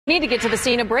Need to get to the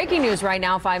scene of breaking news right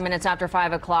now, 5 minutes after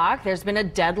 5 o'clock. There's been a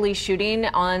deadly shooting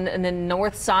on the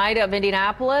north side of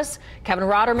Indianapolis. Kevin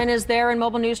Rotterman is there in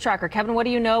Mobile News Tracker. Kevin, what do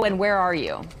you know and where are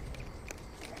you?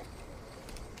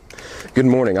 Good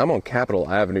morning. I'm on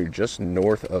Capitol Avenue just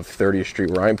north of 30th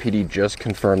Street. Ryan PD just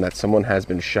confirmed that someone has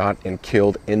been shot and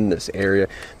killed in this area.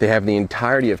 They have the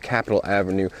entirety of Capitol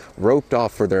Avenue roped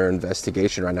off for their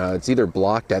investigation right now. It's either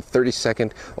blocked at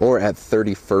 32nd or at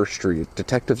 31st Street.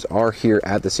 Detectives are here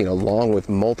at the scene along with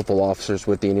multiple officers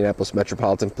with the Indianapolis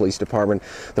Metropolitan Police Department.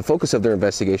 The focus of their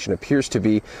investigation appears to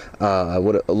be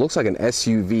what it looks like an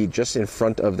SUV just in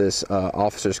front of this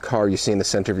officer's car you see in the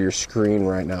center of your screen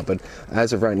right now. But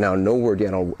as of right now, no word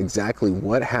yet on exactly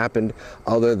what happened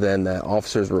other than that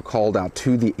officers were called out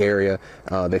to the area.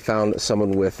 They found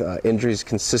someone with injuries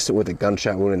consistent with a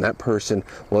gunshot wound, and that person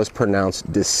was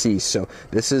pronounced deceased. So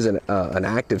this is an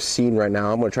active scene right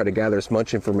now. I'm going to try to gather as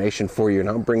much information for you, and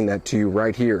I'll bring that to you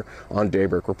right here on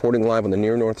Daybreak. Reporting live on the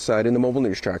near north side in the Mobile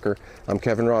News Tracker, I'm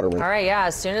Kevin Rotterman. All right, yeah,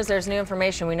 as soon as there's new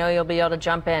information, we know you'll be able to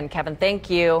jump in. Kevin,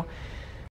 thank you.